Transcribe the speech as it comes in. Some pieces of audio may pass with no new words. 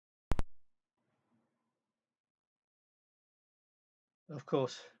Of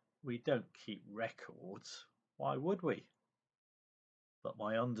course, we don't keep records. Why would we? But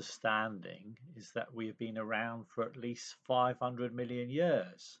my understanding is that we have been around for at least 500 million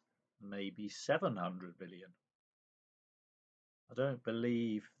years, maybe 700 million. I don't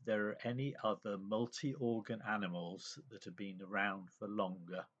believe there are any other multi-organ animals that have been around for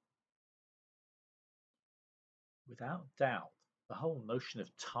longer. Without doubt, the whole notion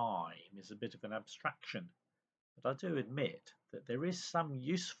of time is a bit of an abstraction, but I do admit that there is some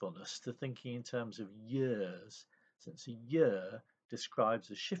usefulness to thinking in terms of years, since a year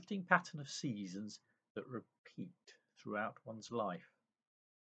describes a shifting pattern of seasons that repeat throughout one's life.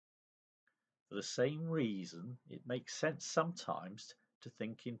 For the same reason, it makes sense sometimes to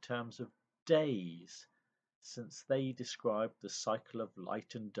think in terms of days, since they describe the cycle of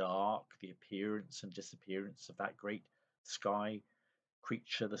light and dark, the appearance and disappearance of that great sky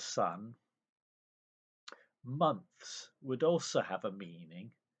creature, the sun. Months would also have a meaning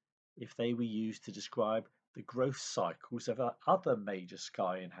if they were used to describe the growth cycles of our other major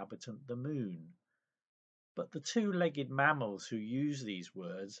sky inhabitant, the moon. But the two-legged mammals who use these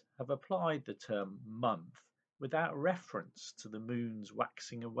words have applied the term month without reference to the moon's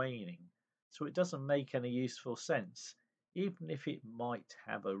waxing and waning, so it doesn't make any useful sense, even if it might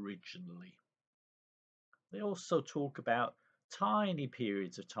have originally. They also talk about tiny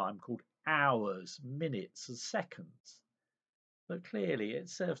periods of time called hours, minutes, and seconds. But clearly it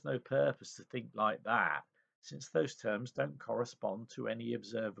serves no purpose to think like that, since those terms don't correspond to any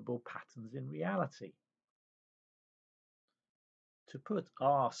observable patterns in reality. To put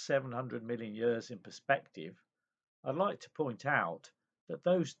our 700 million years in perspective, I'd like to point out that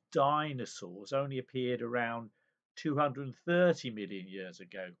those dinosaurs only appeared around 230 million years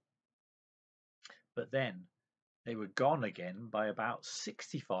ago. But then they were gone again by about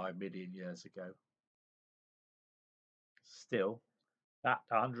 65 million years ago. Still, that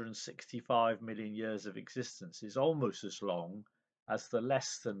 165 million years of existence is almost as long as the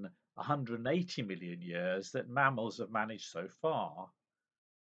less than 180 million years that mammals have managed so far.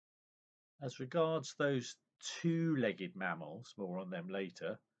 As regards those two-legged mammals, more on them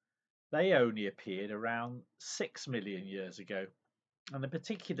later, they only appeared around 6 million years ago, and the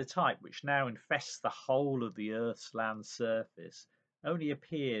particular type which now infests the whole of the Earth's land surface only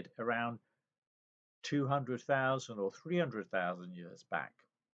appeared around 200,000 or 300,000 years back.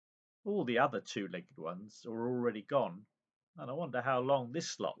 All the other two-legged ones are already gone, and I wonder how long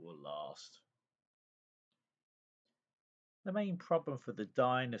this lot will last. The main problem for the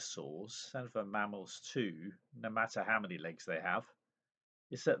dinosaurs, and for mammals too, no matter how many legs they have,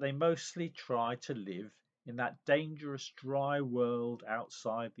 is that they mostly try to live in that dangerous dry world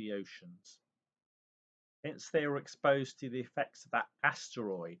outside the oceans. Hence they were exposed to the effects of that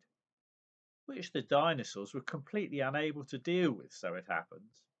asteroid, which the dinosaurs were completely unable to deal with, so it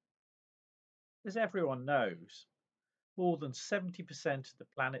happens. As everyone knows, more than 70% of the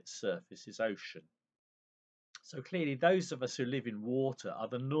planet's surface is ocean. So clearly those of us who live in water are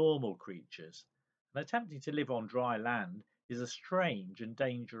the normal creatures, and attempting to live on dry land is a strange and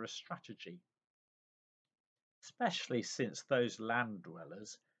dangerous strategy, especially since those land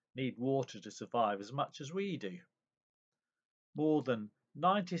dwellers need water to survive as much as we do. More than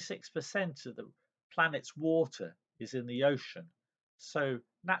 96% of the planet's water is in the ocean, so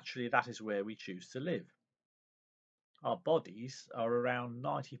naturally that is where we choose to live. Our bodies are around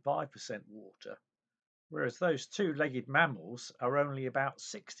 95% water, whereas those two-legged mammals are only about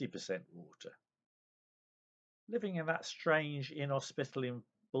 60% water. Living in that strange, inhospitable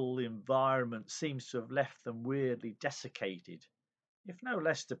environment seems to have left them weirdly desiccated, if no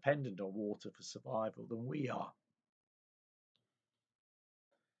less dependent on water for survival than we are.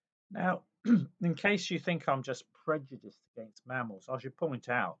 Now, in case you think I'm just prejudiced against mammals, I should point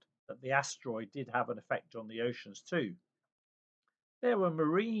out that the asteroid did have an effect on the oceans too. There were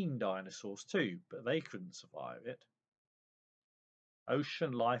marine dinosaurs too, but they couldn't survive it.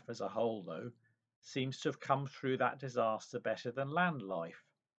 Ocean life as a whole, though, seems to have come through that disaster better than land life.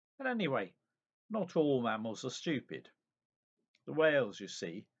 But anyway, not all mammals are stupid. The whales, you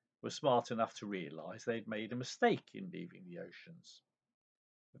see, were smart enough to realise they'd made a mistake in leaving the oceans.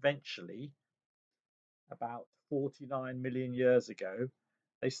 Eventually, about 49 million years ago,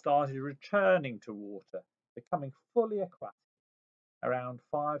 they started returning to water, becoming fully aquatic around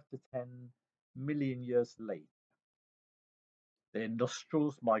 5 to 10 million years later. Their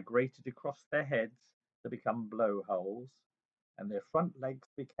nostrils migrated across their heads to become blowholes, and their front legs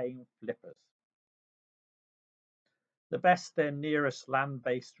became flippers. The best their nearest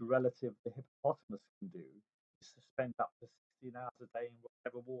land-based relative, the hippopotamus, can do is to spend up to 16 hours a day in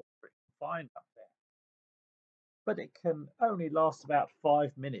whatever water it can find up there. but it can only last about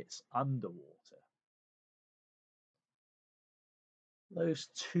 5 minutes underwater. Those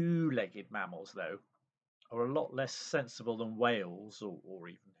two-legged mammals, though, are a lot less sensible than whales or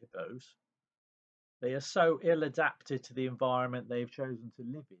even hippos. They are so ill adapted to the environment they've chosen to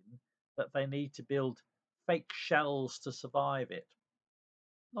live in that they need to build fake shells to survive it.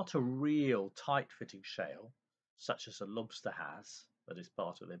 Not a real tight-fitting shell, such as a lobster has, that is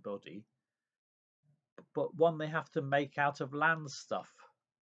part of their body, but one they have to make out of land stuff.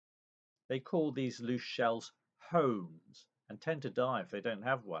 They call these loose shells homes and tend to die if they don't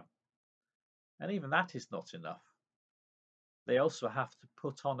have one. And even that is not enough. They also have to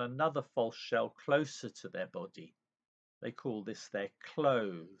put on another false shell closer to their body. They call this their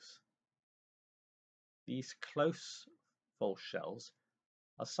clothes. These close false shells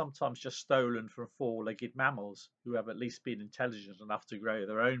are sometimes just stolen from four-legged mammals who have at least been intelligent enough to grow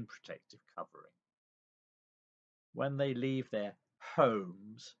their own protective covering. When they leave their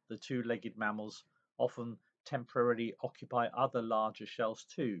homes, the two-legged mammals often temporarily occupy other larger shells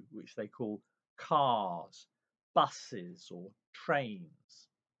too, which they call cars, buses, or trains.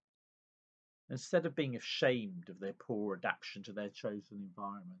 Instead of being ashamed of their poor adaptation to their chosen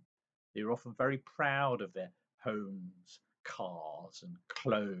environment, they are often very proud of their homes, cars, and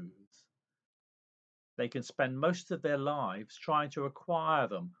clothes. They can spend most of their lives trying to acquire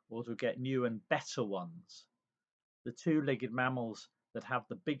them or to get new and better ones. The two-legged mammals that have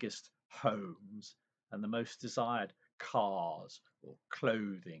the biggest homes and the most desired cars or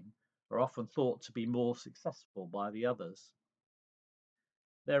clothing are often thought to be more successful by the others.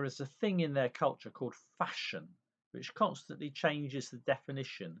 There is a thing in their culture called fashion, which constantly changes the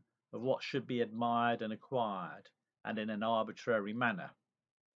definition of what should be admired and acquired, and in an arbitrary manner.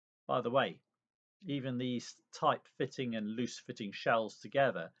 By the way, even these tight-fitting and loose-fitting shells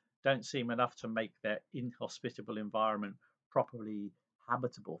together don't seem enough to make their inhospitable environment properly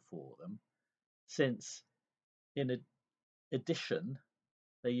habitable for them, since in addition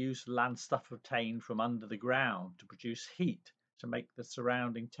they use land stuff obtained from under the ground to produce heat to make the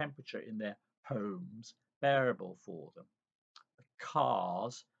surrounding temperature in their homes bearable for them. The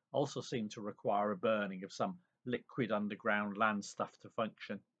cars also seem to require a burning of some liquid underground land stuff to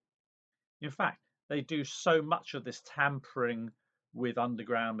function. In fact, they do so much of this tampering with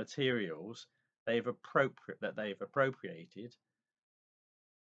underground materials they've appropriated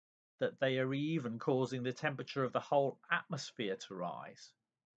that they are even causing the temperature of the whole atmosphere to rise,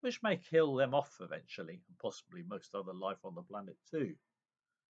 which may kill them off eventually, and possibly most other life on the planet too.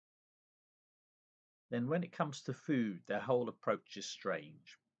 Then when it comes to food, their whole approach is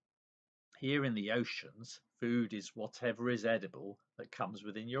strange. Here in the oceans, food is whatever is edible that comes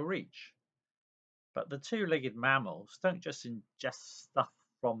within your reach. But the two-legged mammals don't just ingest stuff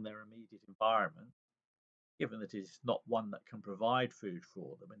from their immediate environment, given that it is not one that can provide food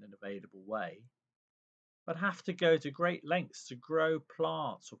for them in an available way, but have to go to great lengths to grow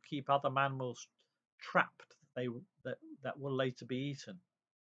plants or keep other mammals trapped that will later be eaten.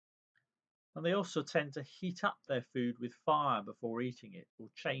 And they also tend to heat up their food with fire before eating it or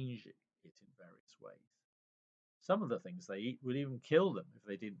change it in various ways. Some of the things they eat would even kill them if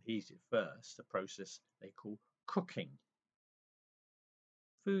they didn't heat it first, a process they call cooking.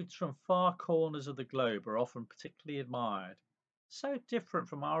 Foods from far corners of the globe are often particularly admired, so different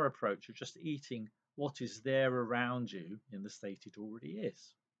from our approach of just eating what is there around you in the state it already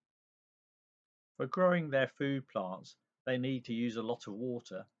is. For growing their food plants, they need to use a lot of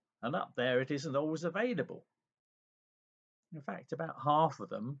water, and up there it isn't always available. In fact, about half of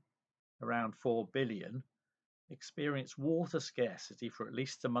them, around 4 billion, experience water scarcity for at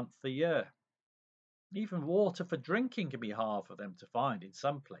least a month a year. Even water for drinking can be hard for them to find in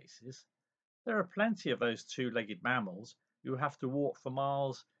some places. There are plenty of those two-legged mammals who have to walk for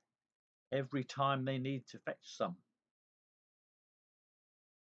miles every time they need to fetch some.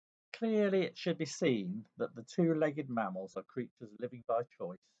 Clearly, it should be seen that the two-legged mammals are creatures living by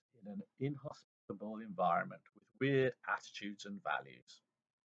choice in an inhospitable environment with weird attitudes and values.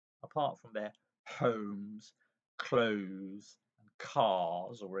 Apart from their homes, clothes, and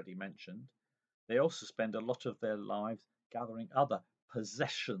cars already mentioned, they also spend a lot of their lives gathering other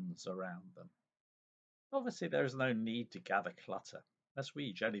possessions around them. Obviously, there is no need to gather clutter. As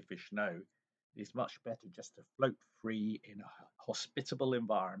we jellyfish know, it is much better just to float free in a hospitable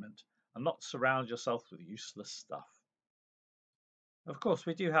environment and not surround yourself with useless stuff. Of course,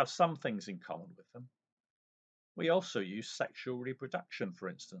 we do have some things in common with them. We also use sexual reproduction, for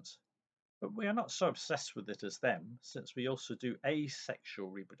instance, but we are not so obsessed with it as them, since we also do asexual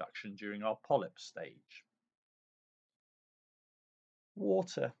reproduction during our polyp stage.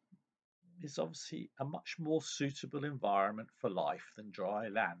 Water is obviously a much more suitable environment for life than dry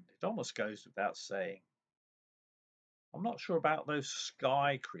land. It almost goes without saying. I'm not sure about those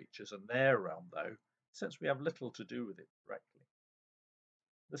sky creatures and their realm, though, since we have little to do with it directly.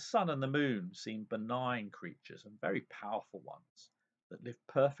 The sun and the moon seem benign creatures and very powerful ones that live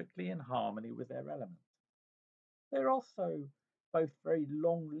perfectly in harmony with their element. They're also both very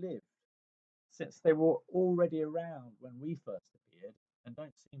long lived, since they were already around when we first appeared and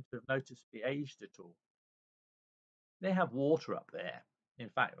don't seem to have noticeably aged at all. They have water up there. In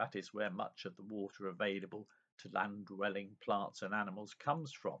fact, that is where much of the water available to land-dwelling plants and animals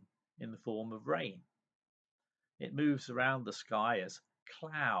comes from, in the form of rain. It moves around the sky as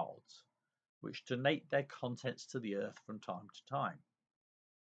clouds, which donate their contents to the earth from time to time.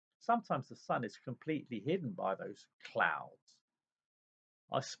 Sometimes the sun is completely hidden by those clouds.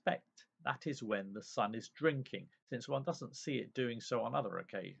 I suspect that is when the sun is drinking, since one doesn't see it doing so on other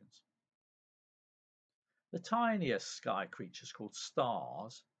occasions. The tiniest sky creatures, called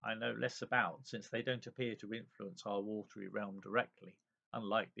stars, I know less about, since they don't appear to influence our watery realm directly,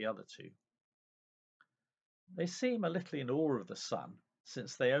 unlike the other two. They seem a little in awe of the sun,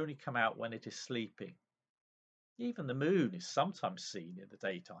 since they only come out when it is sleeping. Even the moon is sometimes seen in the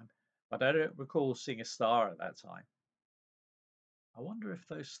daytime, but I don't recall seeing a star at that time. I wonder if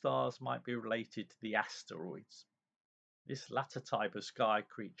those stars might be related to the asteroids. This latter type of sky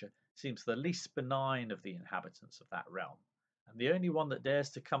creature seems the least benign of the inhabitants of that realm, and the only one that dares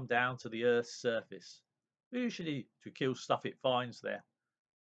to come down to the Earth's surface, usually to kill stuff it finds there.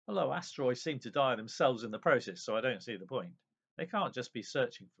 Although asteroids seem to die themselves in the process, so I don't see the point. They can't just be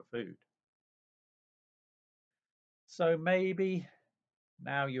searching for food. So maybe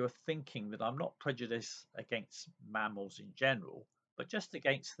now you're thinking that I'm not prejudiced against mammals in general, but just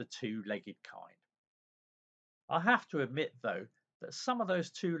against the two-legged kind. I have to admit, though, that some of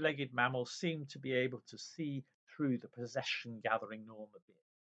those two-legged mammals seem to be able to see through the possession-gathering norm a bit,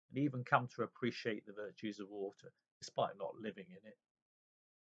 and even come to appreciate the virtues of water, despite not living in it.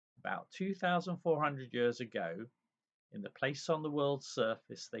 About 2,400 years ago, in the place on the world's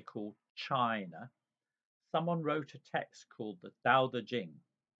surface they called China, someone wrote a text called the Tao Te Ching.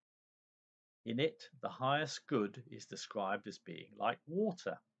 In it, the highest good is described as being like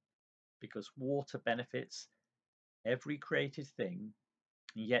water, because water benefits every created thing,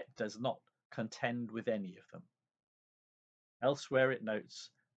 and yet does not contend with any of them. Elsewhere it notes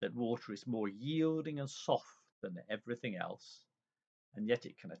that water is more yielding and soft than everything else, and yet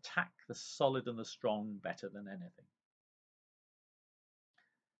it can attack the solid and the strong better than anything.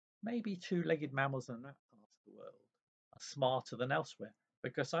 Maybe two-legged mammals in that part of the world are smarter than elsewhere,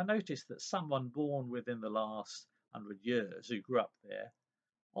 because I noticed that someone born within the last 100 years who grew up there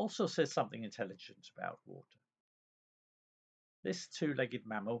also says something intelligent about water. This two-legged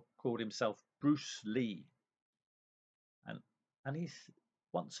mammal called himself Bruce Lee, and he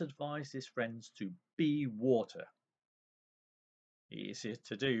once advised his friends to be water. Easier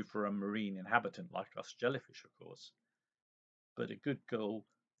to do for a marine inhabitant like us jellyfish, of course, but a good goal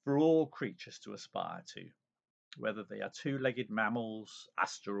for all creatures to aspire to, whether they are two-legged mammals,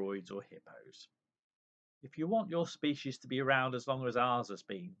 asteroids, or hippos. If you want your species to be around as long as ours has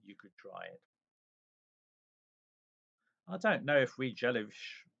been, you could try it. I don't know if we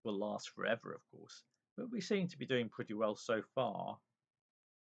jellyfish will last forever, of course, but we seem to be doing pretty well so far.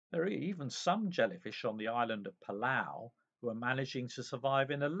 There are even some jellyfish on the island of Palau who are managing to survive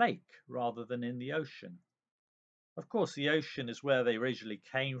in a lake rather than in the ocean. Of course, the ocean is where they originally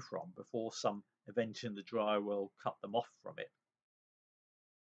came from before some event in the dry world cut them off from it.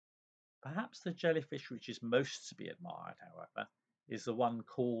 Perhaps the jellyfish which is most to be admired, however, is the one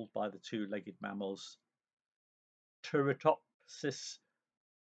called by the two-legged mammals Turritopsis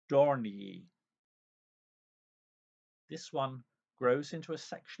dornii. This one grows into a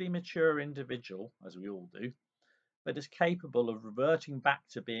sexually mature individual, as we all do, but is capable of reverting back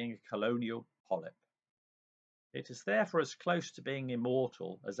to being a colonial polyp. It is therefore as close to being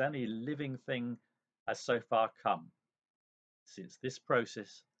immortal as any living thing has so far come, since this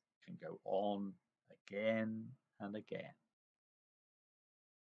process can go on again and again.